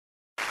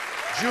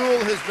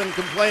Jewel has been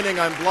complaining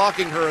I'm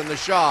blocking her in the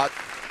shot.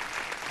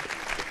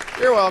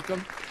 You're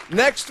welcome.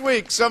 Next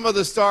week, some of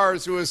the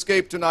stars who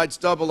escaped tonight's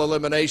double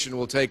elimination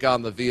will take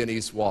on the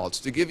Viennese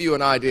Waltz. To give you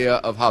an idea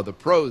of how the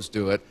pros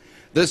do it,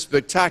 this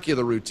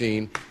spectacular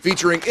routine,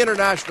 featuring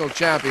international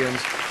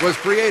champions, was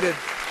created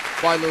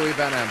by Louis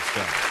Van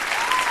Amstel.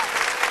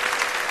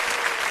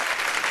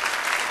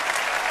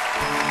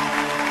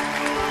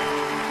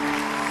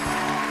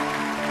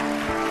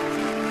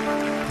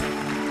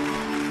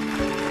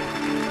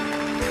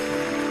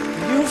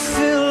 You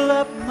fill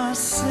up my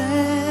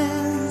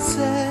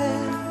senses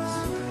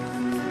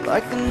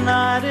like the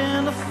night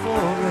in the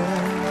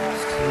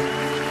forest,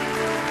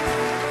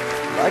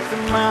 like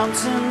the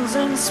mountains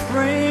in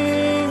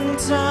springtime,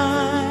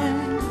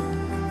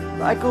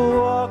 like a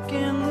walk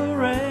in the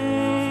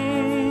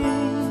rain,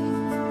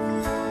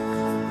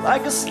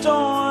 like a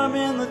storm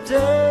in the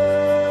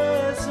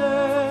desert,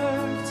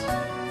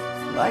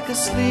 like a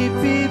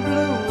sleepy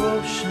blue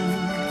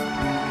ocean.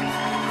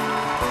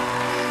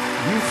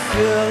 You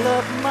fill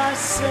up my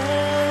senses,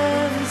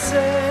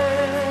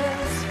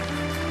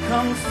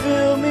 come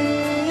fill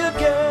me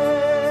again.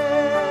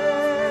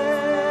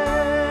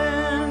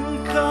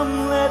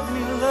 Come let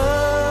me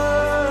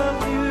love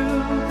you,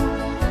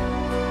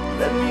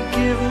 let me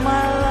give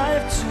my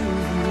life to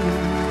you.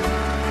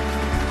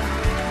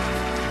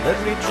 Let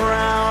me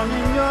drown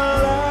in your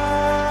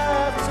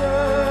laughter,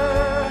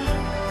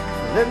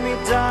 let me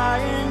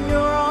die in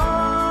your arms.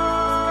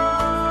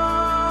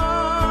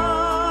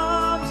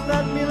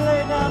 Let me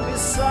lay down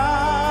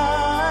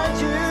beside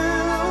you,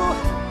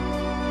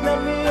 let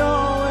me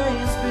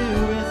always be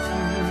with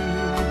you.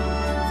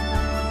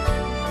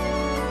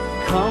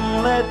 Come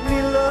let me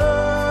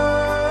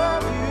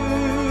love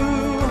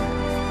you,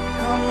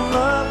 come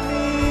love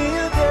me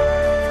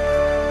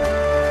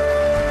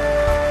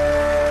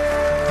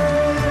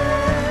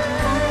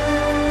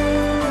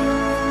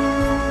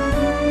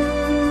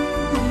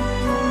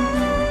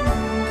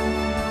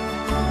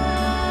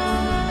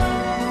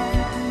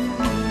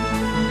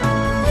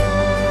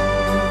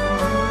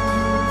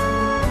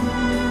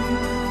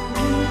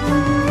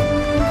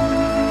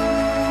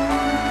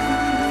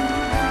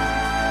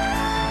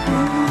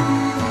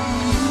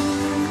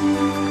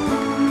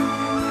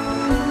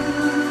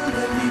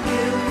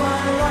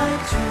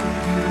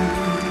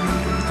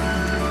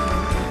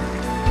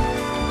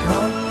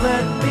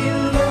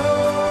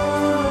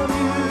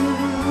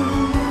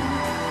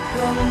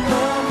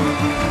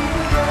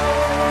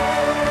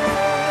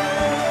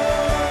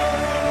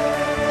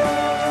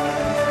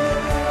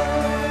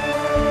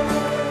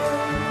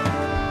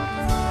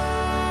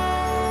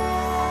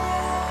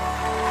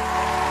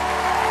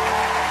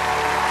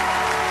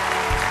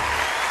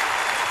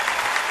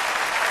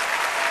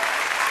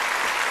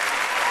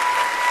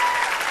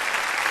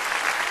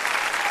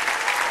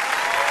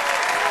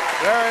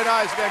Very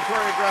nice, again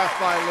choreographed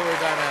by Louis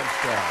Van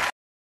Amstel.